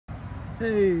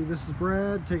Hey, this is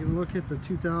Brad taking a look at the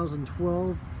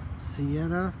 2012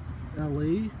 Sienna LE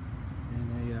in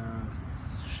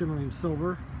a shimmering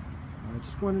silver. I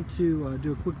just wanted to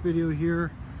do a quick video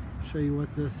here, show you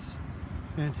what this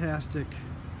fantastic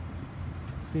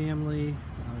family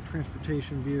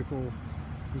transportation vehicle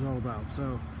is all about.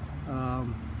 So,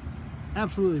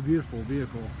 absolutely beautiful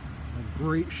vehicle, a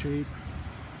great shape.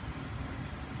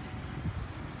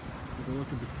 Take a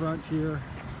look at the front here.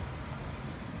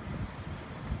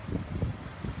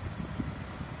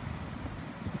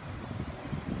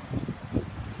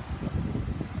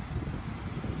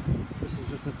 This is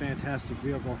just a fantastic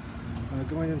vehicle.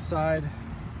 Going inside,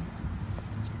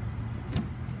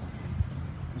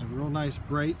 there's a real nice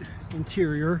bright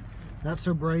interior. Not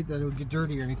so bright that it would get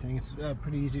dirty or anything. It's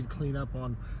pretty easy to clean up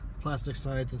on plastic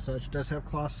sides and such. It does have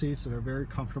cloth seats that are very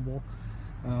comfortable.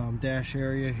 Dash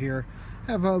area here.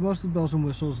 Have most of the bells and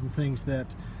whistles and things that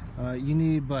you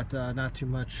need, but not too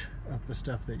much of the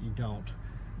stuff that you don't.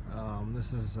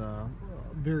 This is a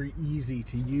very easy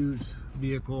to use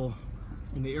vehicle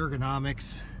in the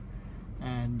ergonomics,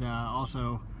 and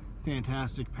also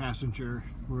fantastic passenger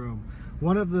room.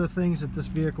 One of the things that this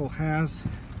vehicle has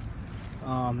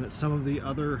that some of the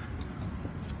other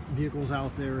vehicles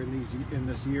out there in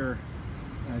this year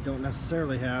don't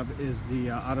necessarily have is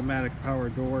the automatic power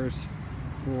doors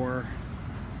for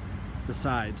the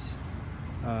sides.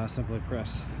 Simply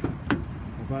press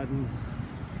the button,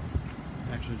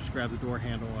 actually just grab the door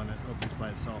handle and it opens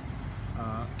by itself.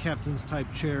 Captain's type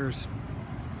chairs.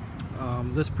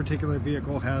 This particular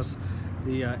vehicle has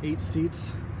the 8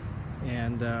 seats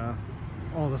and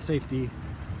all the safety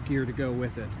gear to go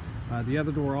with it. The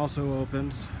other door also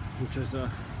opens, which is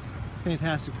a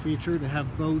fantastic feature to have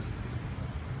both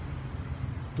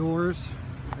doors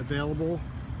available.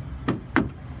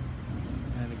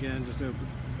 And again, just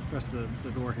press the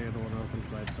door handle and it opens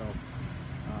by itself.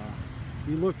 If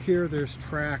you look here, there's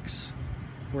tracks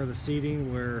for the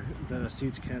seating where the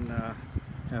seats can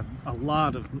have a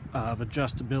lot of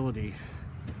adjustability,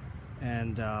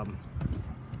 and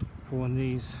pulling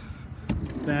these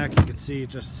back, you can see it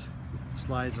just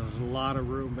slides. There's a lot of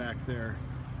room back there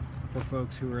for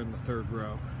folks who are in the third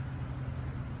row.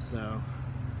 So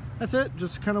that's it.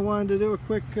 Just kind of wanted to do a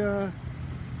quick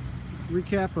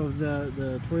recap of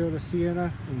the Toyota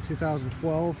Sienna in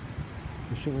 2012,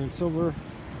 the shimmering silver,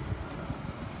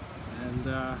 and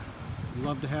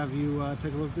love to have you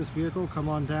take a look at this vehicle. Come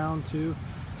on down to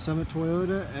Summit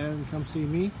Toyota and come see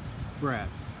me, Brad.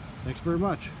 Thanks very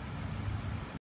much.